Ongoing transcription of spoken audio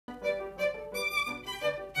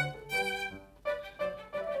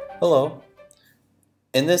Hello.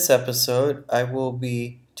 In this episode, I will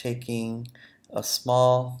be taking a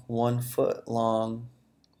small 1 foot long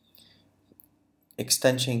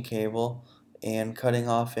extension cable and cutting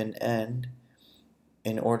off an end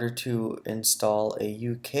in order to install a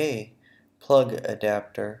UK plug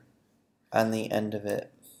adapter on the end of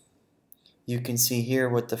it. You can see here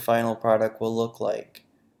what the final product will look like.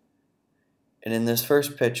 And in this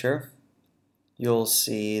first picture, you'll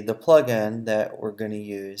see the plug end that we're going to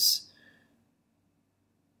use.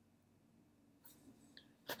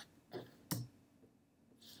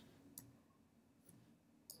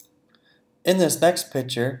 In this next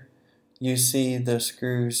picture, you see the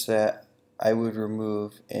screws that I would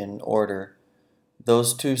remove in order.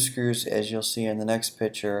 Those two screws, as you'll see in the next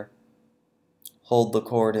picture, hold the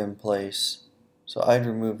cord in place. So I'd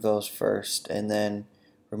remove those first and then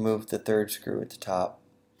remove the third screw at the top.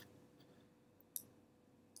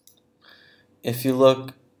 If you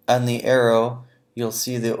look on the arrow, you'll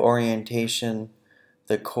see the orientation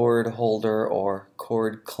the cord holder or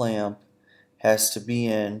cord clamp has to be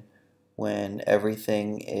in when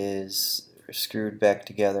everything is screwed back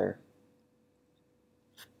together.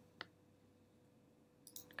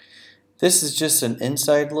 This is just an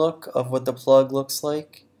inside look of what the plug looks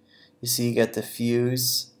like. You see you got the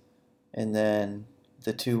fuse and then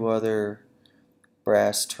the two other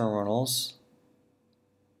brass terminals.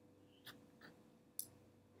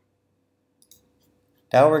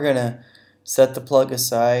 Now we're going to set the plug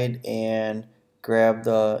aside and grab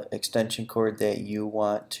the extension cord that you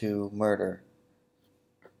want to murder.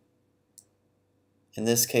 In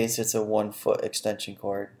this case, it's a 1 foot extension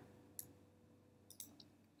cord.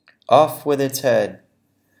 Off with its head.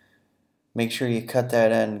 Make sure you cut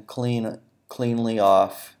that end cleanly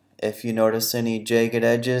off. If you notice any jagged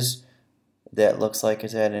edges that looks like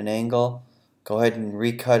it's at an angle, go ahead and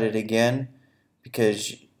recut it again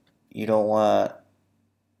because you don't want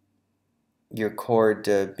your cord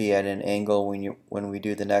to be at an angle when we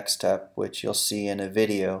do the next step, which you'll see in a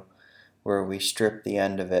video where we strip the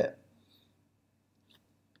end of it.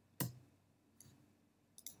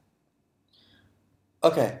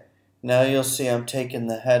 Okay, now you'll see I'm taking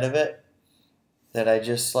the head of it that I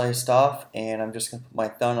just sliced off, and I'm just going to put my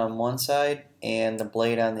thumb on one side and the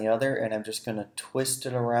blade on the other, and I'm just going to twist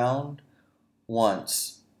it around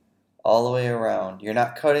once, all the way around. You're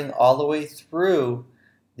not cutting all the way through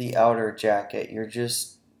the outer jacket, you're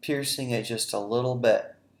just piercing it just a little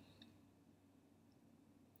bit.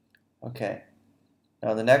 Okay,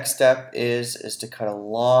 now the next step is to cut a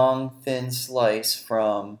long thin slice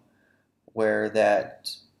from where that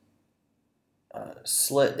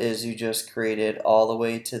slit is you just created all the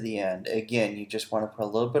way to the end. Again, you just want to put a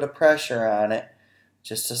little bit of pressure on it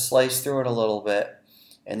just to slice through it a little bit,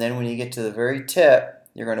 and then when you get to the very tip,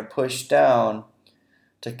 you're going to push down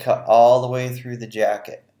to cut all the way through the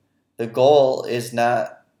jacket. The goal is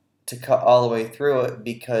not to cut all the way through it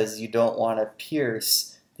because you don't want to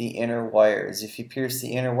pierce the inner wires. If you pierce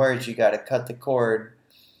the inner wires, you got to cut the cord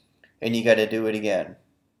and you got to do it again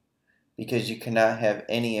because you cannot have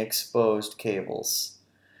any exposed cables.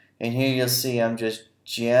 And here you'll see I'm just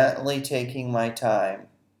gently taking my time.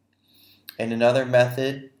 And another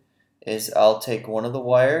method is I'll take one of the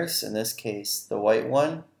wires, in this case the white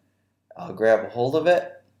one, I'll grab a hold of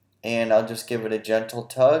it and I'll just give it a gentle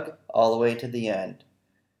tug all the way to the end,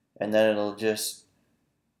 and then it'll just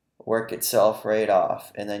work itself right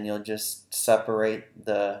off, and then you'll just separate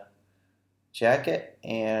the jacket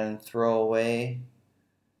and throw away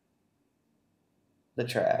the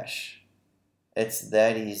trash. It's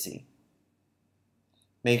that easy.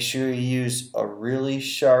 Make sure you use a really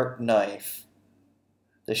sharp knife.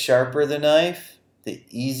 The sharper the knife, the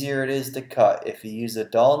easier it is to cut. If you use a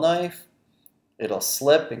dull knife, it'll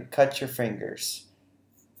slip and cut your fingers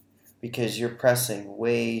because you're pressing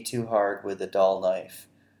way too hard with a dull knife.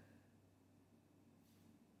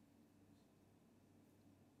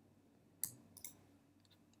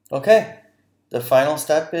 Okay, the final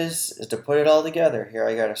step is to put it all together. Here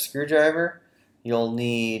I got a screwdriver. You'll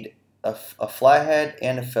need a flathead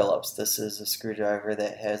and a Phillips. This is a screwdriver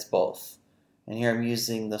that has both. And here I'm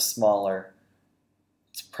using the smaller.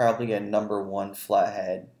 It's probably a number 1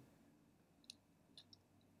 flathead.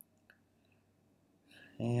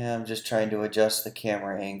 And I'm just trying to adjust the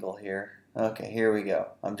camera angle here. Okay, here we go.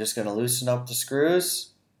 I'm just going to loosen up the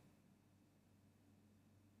screws.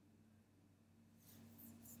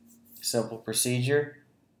 Simple procedure.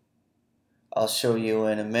 I'll show you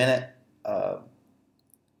in a minute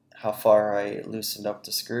how far I loosened up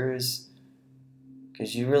the screws,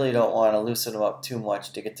 because you really don't want to loosen them up too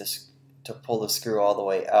much to get this to pull the screw all the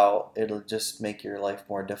way out. It'll just make your life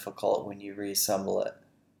more difficult when you reassemble it.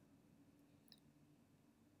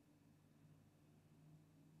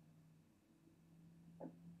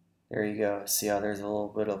 There you go. See how there's a little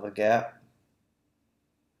bit of a gap?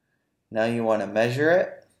 Now you want to measure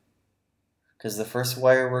it, because the first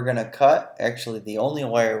wire we're going to cut, actually the only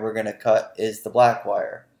wire we're going to cut is the black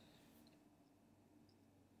wire.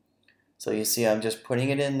 So you see I'm just putting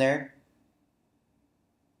it in there,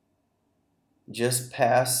 just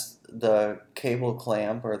past the cable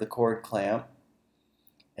clamp or the cord clamp,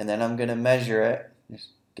 and then I'm going to measure it. Just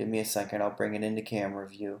give me a second, I'll bring it into camera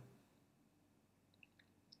view.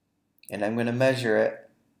 And I'm going to measure it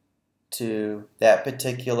to that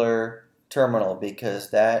particular terminal,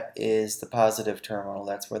 because that is the positive terminal.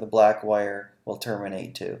 That's where the black wire will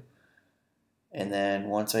terminate to. And then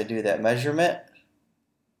once I do that measurement,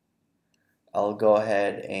 I'll go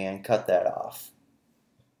ahead and cut that off.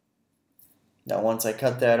 Now once I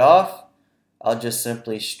cut that off, I'll just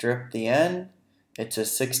simply strip the end. It's a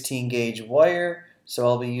 16 gauge wire, so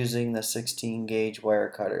I'll be using the 16 gauge wire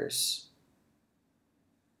cutters.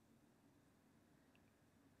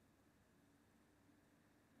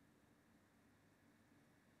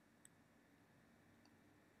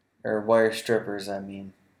 Or wire strippers, I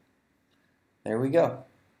mean. There we go.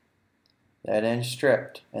 That end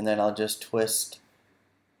stripped. And then I'll just twist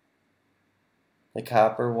the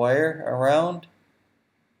copper wire around.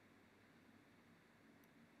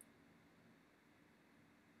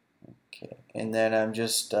 Okay, and then I'm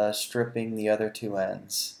just stripping the other two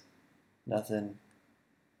ends. Nothing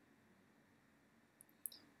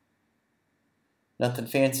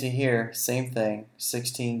fancy here. Same thing.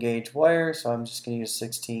 16 gauge wire, so I'm just going to use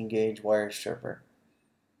 16 gauge wire stripper.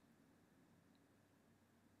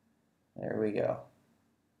 There we go.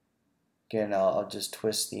 Again, I'll just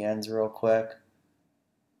twist the ends real quick.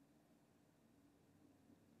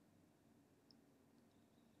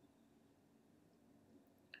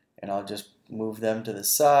 And I'll just move them to the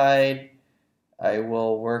side. I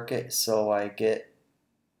will work it so I get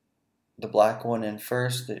the black one in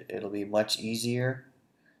first. It'll be much easier.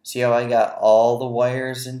 See how I got all the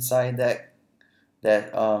wires inside that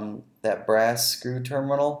brass screw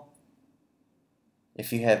terminal?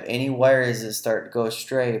 If you have any wires that start to go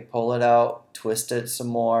astray, pull it out, twist it some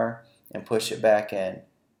more, and push it back in.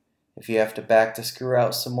 If you have to back the screw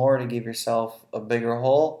out some more to give yourself a bigger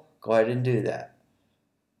hole, go ahead and do that.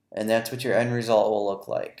 And that's what your end result will look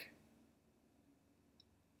like.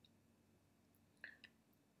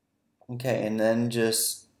 Okay, and then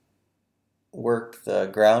just work the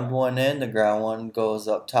ground one in. The ground one goes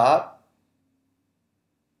up top.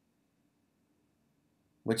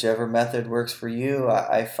 Whichever method works for you.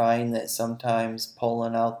 I find that sometimes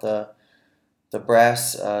pulling out the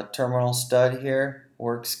brass terminal stud here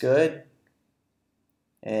works good,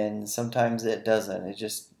 and sometimes it doesn't. It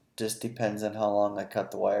just depends on how long I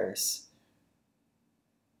cut the wires.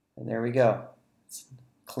 And there we go. It's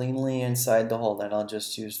cleanly inside the hole. Then I'll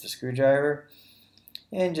just use the screwdriver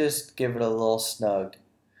and just give it a little snug.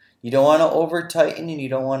 You don't want to over tighten and you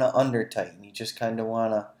don't want to under tighten. You just kind of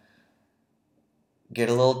want to get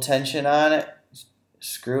a little tension on it,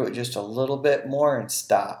 screw it just a little bit more and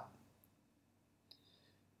stop.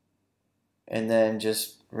 And then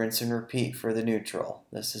just rinse and repeat for the neutral.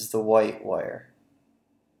 This is the white wire.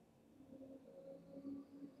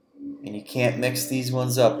 And you can't mix these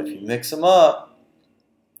ones up. If you mix them up,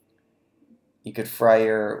 you could fry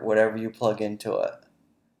your whatever you plug into it.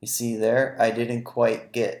 You see there, I didn't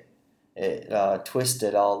quite get it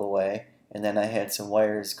twisted all the way, and then I had some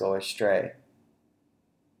wires go astray.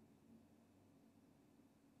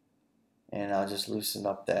 And I'll just loosen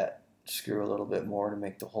up that screw a little bit more to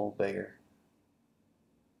make the hole bigger.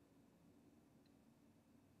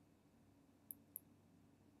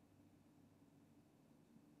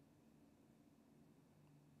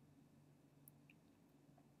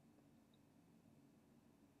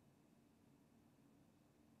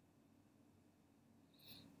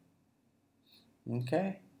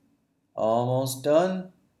 Okay, almost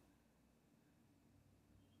done.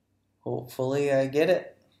 Hopefully I get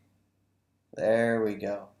it. There we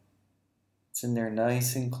go. It's in there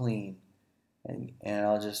nice and clean. And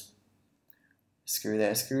I'll just screw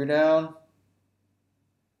that screw down.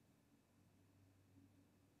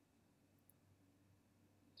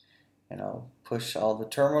 And I'll push all the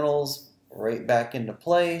terminals right back into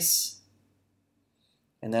place.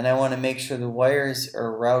 And then I want to make sure the wires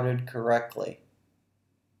are routed correctly.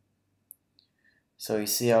 So you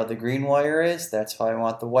see how the green wire is? That's how I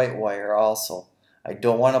want the white wire also. I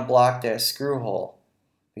don't want to block that screw hole,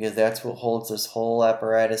 because that's what holds this whole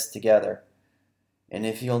apparatus together. And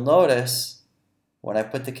if you'll notice, when I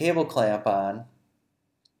put the cable clamp on,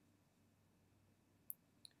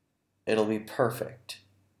 it'll be perfect.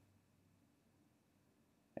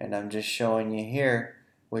 And I'm just showing you here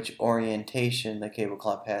which orientation the cable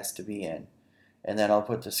clamp has to be in. And then I'll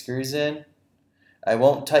put the screws in. I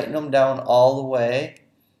won't tighten them down all the way.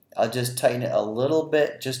 I'll just tighten it a little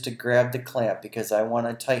bit just to grab the clamp because I want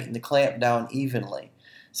to tighten the clamp down evenly.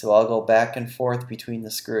 So I'll go back and forth between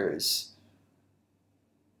the screws.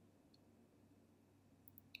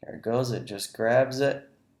 There it goes, it just grabs it.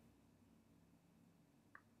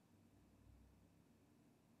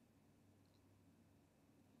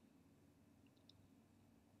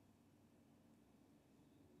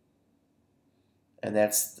 And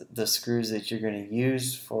that's the screws that you're going to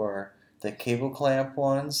use for the cable clamp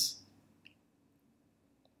ones.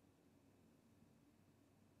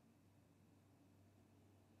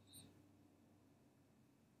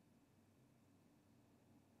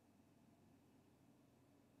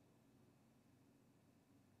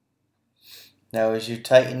 Now as you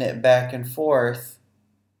tighten it back and forth,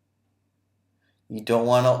 you don't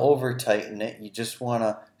want to over tighten it. You just want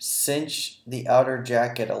to cinch the outer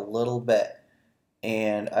jacket a little bit.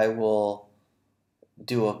 And I will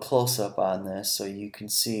do a close-up on this so you can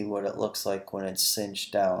see what it looks like when it's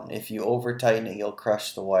cinched down. If you over tighten it, you'll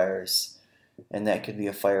crush the wires, and that could be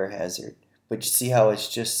a fire hazard. But you see how it's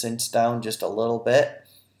just cinched down just a little bit?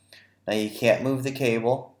 Now you can't move the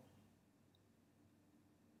cable,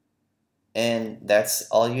 and that's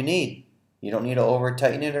all you need. You don't need to over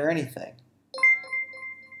tighten it or anything.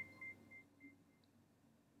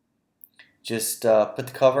 Just put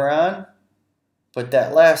the cover on. Put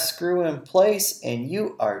that last screw in place and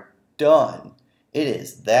you are done. It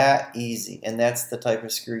is that easy, and that's the type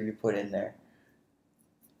of screw you put in there.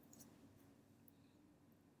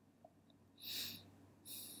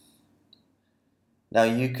 Now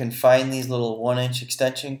you can find these little 1-inch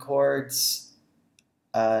extension cords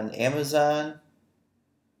on Amazon,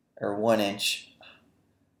 or 1-inch,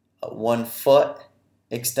 1-foot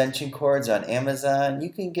extension cords on Amazon. You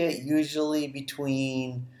can get usually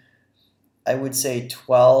between, I would say,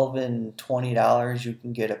 $12 and $20. You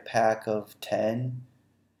can get a pack of 10,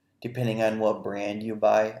 depending on what brand you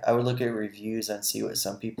buy. I would look at reviews and see what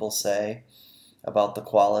some people say about the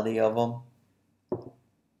quality of them.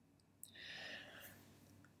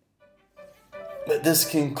 But this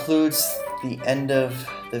concludes the end of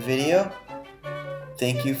the video.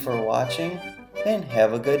 Thank you for watching, and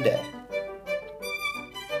have a good day.